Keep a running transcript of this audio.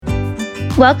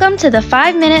Welcome to the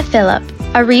 5-Minute Fill-Up,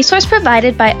 a resource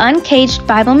provided by Uncaged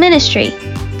Bible Ministry.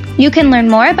 You can learn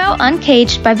more about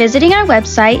Uncaged by visiting our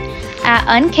website at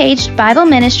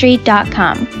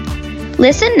uncagedbibleministry.com.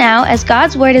 Listen now as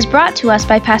God's Word is brought to us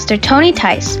by Pastor Tony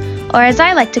Tice, or as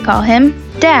I like to call him,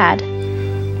 Dad.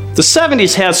 The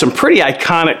 70s had some pretty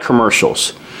iconic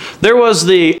commercials. There was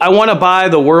the I Want to Buy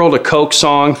the World a Coke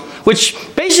song, which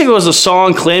basically was a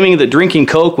song claiming that drinking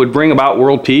Coke would bring about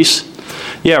world peace.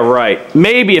 Yeah, right.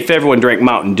 Maybe if everyone drank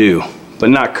Mountain Dew, but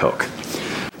not Coke.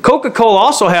 Coca-Cola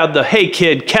also had the Hey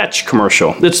Kid Catch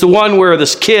commercial. It's the one where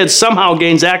this kid somehow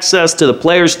gains access to the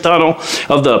players' tunnel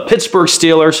of the Pittsburgh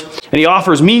Steelers, and he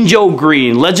offers Mean Joe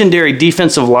Green, legendary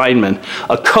defensive lineman,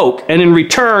 a Coke, and in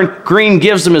return, Green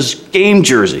gives him his game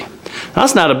jersey.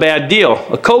 That's not a bad deal.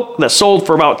 A Coke that sold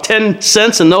for about 10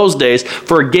 cents in those days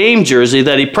for a game jersey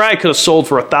that he probably could have sold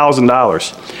for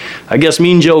 $1,000. I guess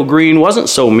Mean Joe Green wasn't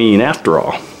so mean after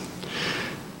all.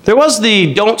 There was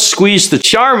the Don't Squeeze the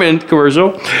Charmin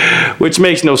commercial, which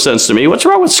makes no sense to me. What's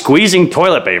wrong with squeezing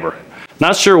toilet paper?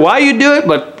 Not sure why you do it,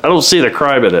 but I don't see the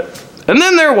crime in it. And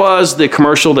then there was the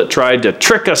commercial that tried to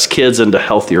trick us kids into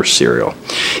healthier cereal.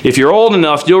 If you're old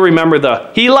enough, you'll remember the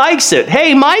He Likes It,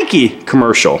 Hey Mikey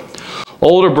commercial.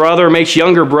 Older brother makes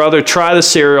younger brother try the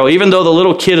cereal, even though the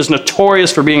little kid is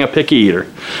notorious for being a picky eater.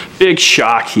 Big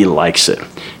shock, he likes it.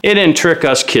 It didn't trick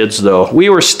us kids, though.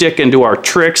 We were sticking to our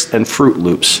tricks and Fruit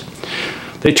Loops.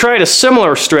 They tried a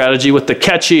similar strategy with the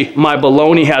catchy My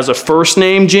Baloney Has a First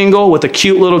Name jingle with a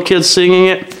cute little kid singing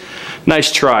it.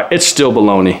 Nice try. It's still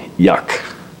baloney. Yuck.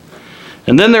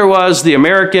 And then there was the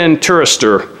American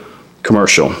Tourister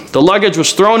commercial. The luggage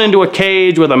was thrown into a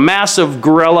cage with a massive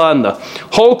gorilla, and the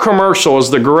whole commercial is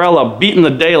the gorilla beating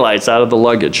the daylights out of the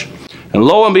luggage. And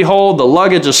lo and behold, the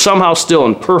luggage is somehow still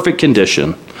in perfect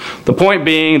condition. The point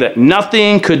being that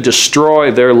nothing could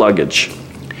destroy their luggage.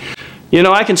 You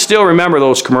know, I can still remember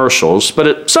those commercials, but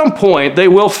at some point they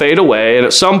will fade away, and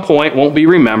at some point won't be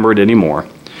remembered anymore.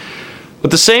 But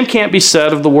the same can't be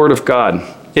said of the Word of God.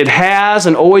 It has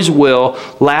and always will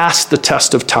last the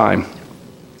test of time.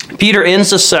 Peter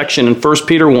ends this section in 1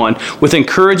 Peter 1 with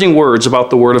encouraging words about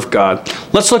the Word of God.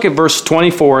 Let's look at verse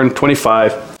 24 and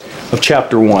 25 of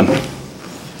chapter 1.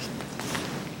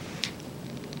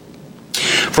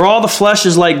 For all the flesh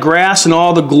is like grass, and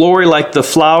all the glory like the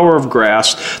flower of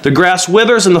grass. The grass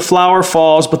withers and the flower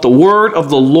falls, but the word of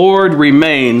the Lord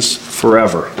remains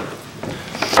forever.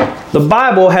 The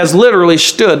Bible has literally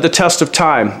stood the test of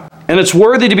time, and it's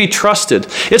worthy to be trusted.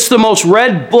 It's the most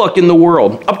read book in the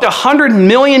world. Up to 100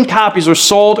 million copies are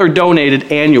sold or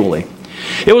donated annually.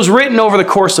 It was written over the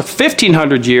course of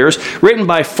 1,500 years, written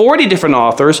by 40 different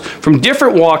authors from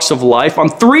different walks of life on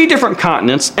 3 different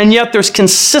continents, and yet there's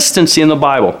consistency in the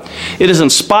Bible. It is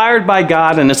inspired by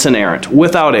God and it's inerrant,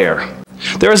 without error.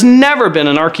 There has never been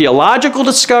an archaeological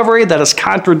discovery that has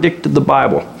contradicted the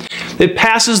Bible. It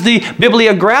passes the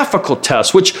bibliographical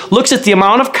test, which looks at the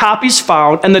amount of copies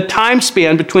found and the time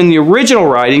span between the original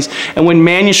writings and when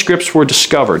manuscripts were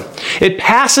discovered. It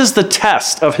passes the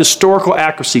test of historical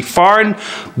accuracy far and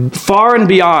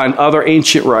beyond other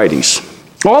ancient writings.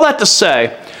 All that to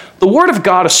say, the Word of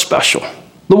God is special.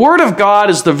 The Word of God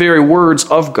is the very words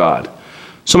of God.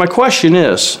 So my question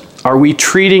is, are we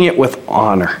treating it with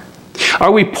honor?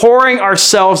 Are we pouring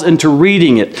ourselves into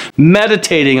reading it,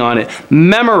 meditating on it,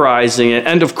 memorizing it,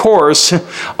 and of course,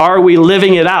 are we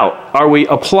living it out? Are we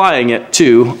applying it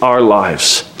to our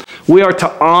lives? We are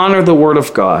to honor the Word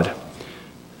of God.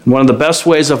 And one of the best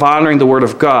ways of honoring the Word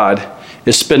of God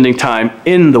is spending time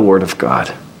in the Word of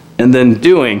God and then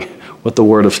doing what the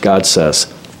Word of God says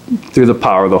through the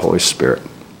power of the Holy Spirit.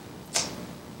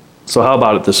 So how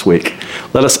about it this week?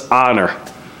 Let us honor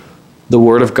the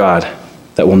Word of God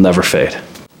that will never fade.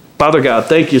 Father God,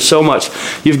 thank you so much.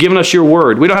 You've given us your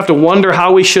word. We don't have to wonder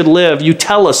how we should live. You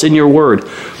tell us in your word.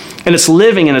 And it's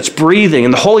living and it's breathing.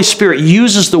 And the Holy Spirit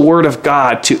uses the word of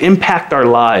God to impact our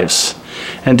lives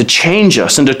and to change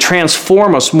us and to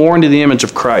transform us more into the image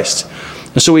of Christ.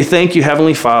 And so we thank you,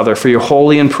 Heavenly Father, for your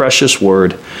holy and precious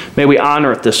word. May we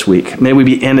honor it this week. May we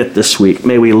be in it this week.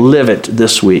 May we live it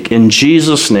this week. In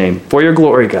Jesus' name, for your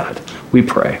glory, God, we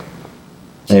pray.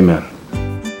 Amen.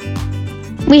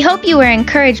 We hope you were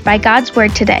encouraged by God's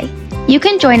Word today. You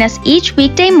can join us each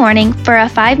weekday morning for a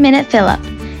 5-minute fill-up.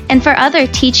 And for other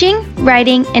teaching,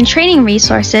 writing, and training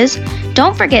resources,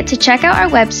 don't forget to check out our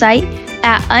website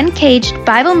at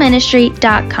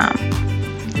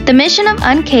uncagedbibleministry.com. The mission of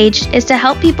Uncaged is to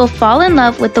help people fall in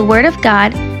love with the Word of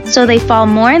God so they fall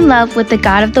more in love with the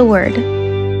God of the Word.